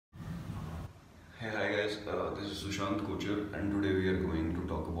guys, this is Sushant, Kochar, and today we are going to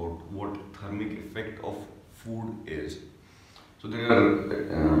talk about what thermic effect of food is. So there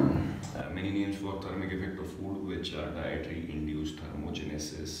are many names for thermic effect of food, which are dietary induced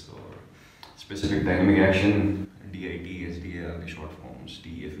thermogenesis or specific dynamic action. DIT, SDA are the short forms.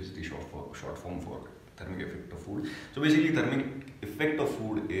 DEF is the short form for thermic effect of food. So basically, thermic effect of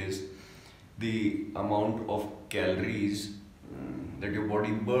food is the amount of calories that your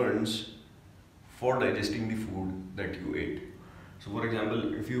body burns for digesting the food that you ate. So for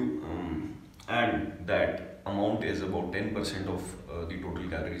example, if you add that amount is about 10% of the total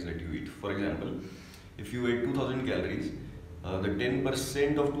calories that you eat. For example, if you ate 2000 calories, the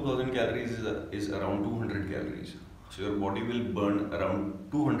 10% of 2000 calories is around 200 calories. So your body will burn around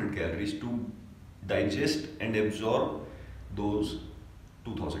 200 calories to digest and absorb those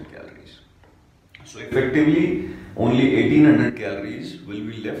 2000 calories. So effectively, only 1800 calories will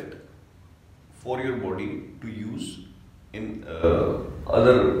be left for your body to use in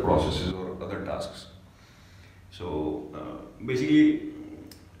other processes or other tasks. So basically,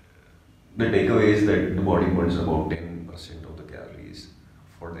 the takeaway is that the body burns about 10% of the calories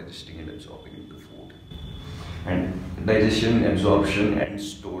for digesting and absorbing the food. And digestion, absorption and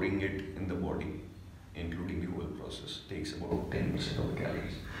storing it in the body, including the whole process, takes about 10% of the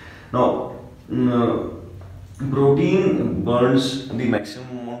calories. Now, protein burns the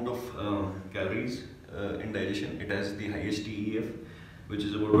maximum amount of calories in digestion. It has the highest TEF, which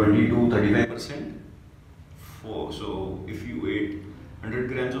is about 20 to 35%. So if you ate 100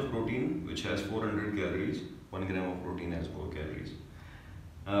 grams of protein, which has 400 calories, 1 gram of protein has 4 calories.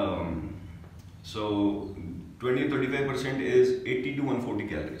 So 20 to 35% is 80 to 140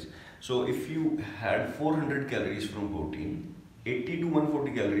 calories. So if you had 400 calories from protein, 80 to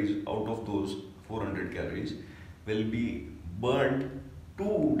 140 calories out of those 400 calories will be burned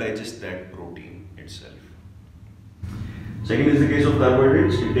to digest that protein itself. Second is the case of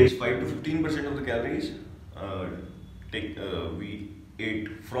carbohydrates. It takes 5 to 15% of the calories we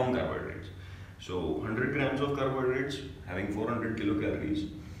ate from carbohydrates. So 100 grams of carbohydrates having 400 kilocalories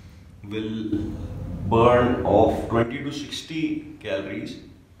will burn off 20 to 60 calories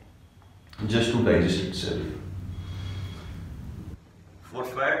just to digest itself. For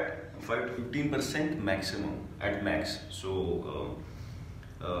fat, 5 to 15% maximum at max. So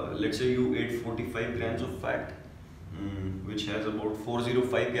let's say you ate 45 grams of fat, which has about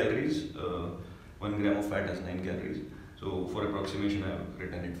 405 calories. 1 gram of fat has 9 calories. So for approximation, I have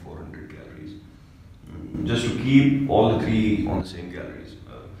written it 400 calories. Just to keep all the three on the same calories.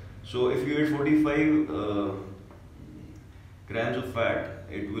 So if you ate 45 grams of fat,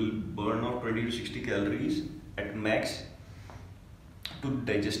 it will burn off 20 to 60 calories at max to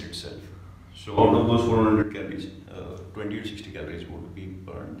digest itself. So out of those 400 calories, 20 to 60 calories would be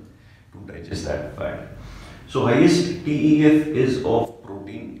burned to digest that fat. So highest TEF is of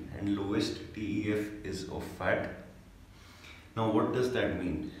protein and lowest TEF is of fat. Now what does that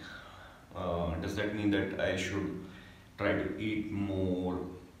mean? Does that mean that I should try to eat more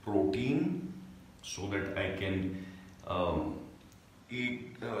protein so that I can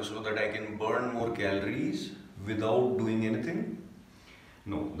burn more calories without doing anything?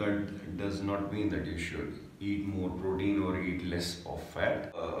 No, that does not mean that you should eat more protein or eat less of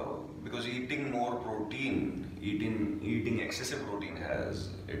fat. Because eating more protein, eating excessive protein has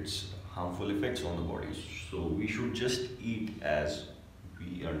its harmful effects on the body. So we should just eat as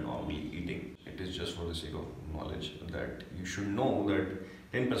we are normally eating. It is just for the sake of knowledge that you should know that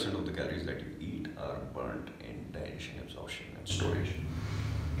 10% of the calories that you eat are burnt in digestion, absorption and storage.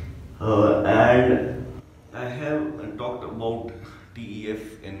 And I have talked about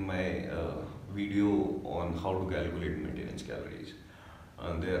TEF in my video on how to calculate maintenance calories.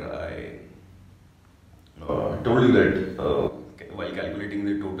 And there I told you that while calculating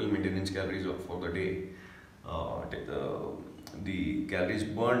the total maintenance calories for the day, the calories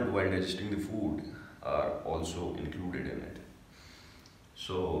burned while digesting the food are also included in it.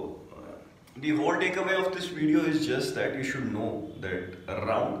 So the whole takeaway of this video is just that you should know that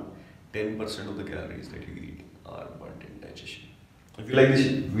around 10% of the calories that you eat are burnt in digestion. If you like this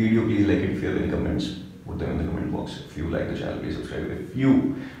video, please like it. If you have any comments, put them in the comment box. If you like the channel, please subscribe. If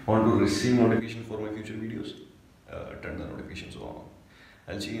you want to receive notification for my future videos, turn the notifications on.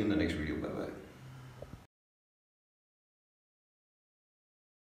 I'll see you in the next video. Bye bye.